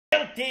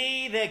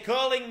Guilty, they're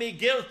calling me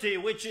guilty,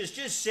 which is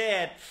just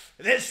sad.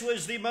 This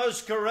was the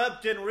most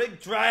corrupt and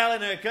rigged trial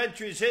in our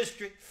country's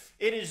history.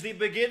 It is the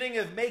beginning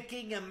of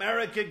making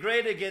America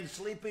great again.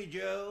 Sleepy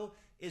Joe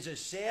is a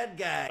sad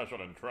guy.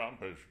 President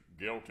Trump is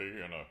guilty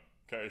in a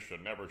case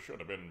that never should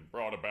have been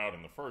brought about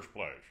in the first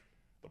place.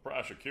 The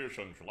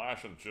prosecution's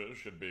licenses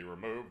should be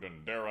removed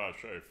and, dare I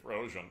say,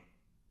 frozen.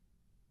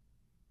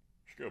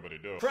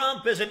 Scoobity-doo.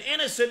 Trump is an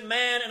innocent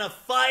man and a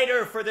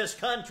fighter for this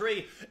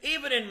country.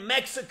 Even in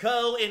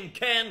Mexico, in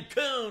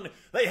Cancun,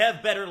 they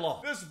have better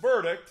law. This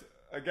verdict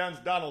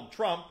against Donald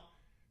Trump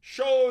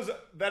shows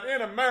that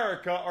in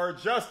America, our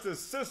justice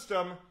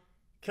system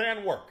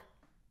can work.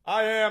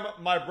 I am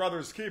my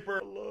brother's keeper.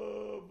 I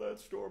love that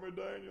Stormy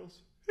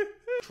Daniels.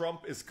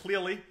 Trump is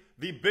clearly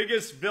the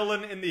biggest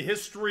villain in the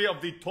history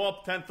of the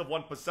top 10th of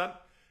 1%,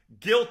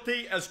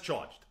 guilty as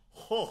charged.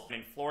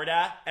 In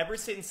Florida, ever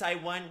since I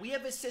won, we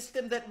have a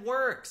system that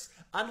works.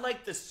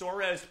 Unlike the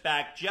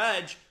Soros-backed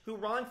judge who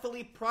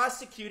wrongfully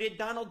prosecuted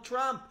Donald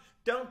Trump.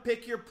 Don't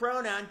pick your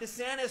pronoun,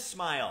 DeSantis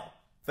smile.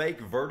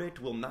 Fake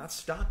verdict will not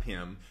stop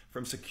him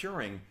from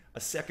securing a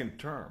second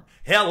term.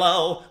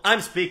 Hello, I'm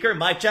Speaker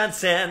Mike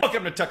Johnson.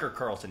 Welcome to Tucker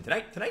Carlson.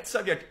 Tonight's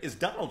subject is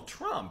Donald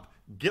Trump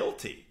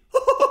guilty.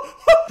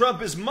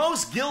 Trump is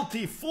most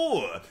guilty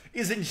for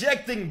is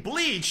injecting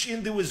bleach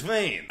into his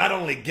veins. Not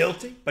only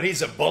guilty, but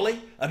he's a bully,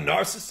 a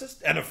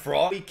narcissist, and a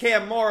fraud. We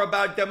care more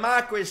about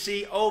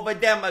democracy over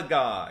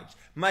demagogues,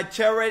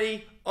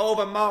 maturity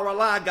over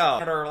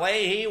Mar-a-Lago.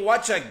 Leahy,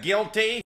 what's a guilty?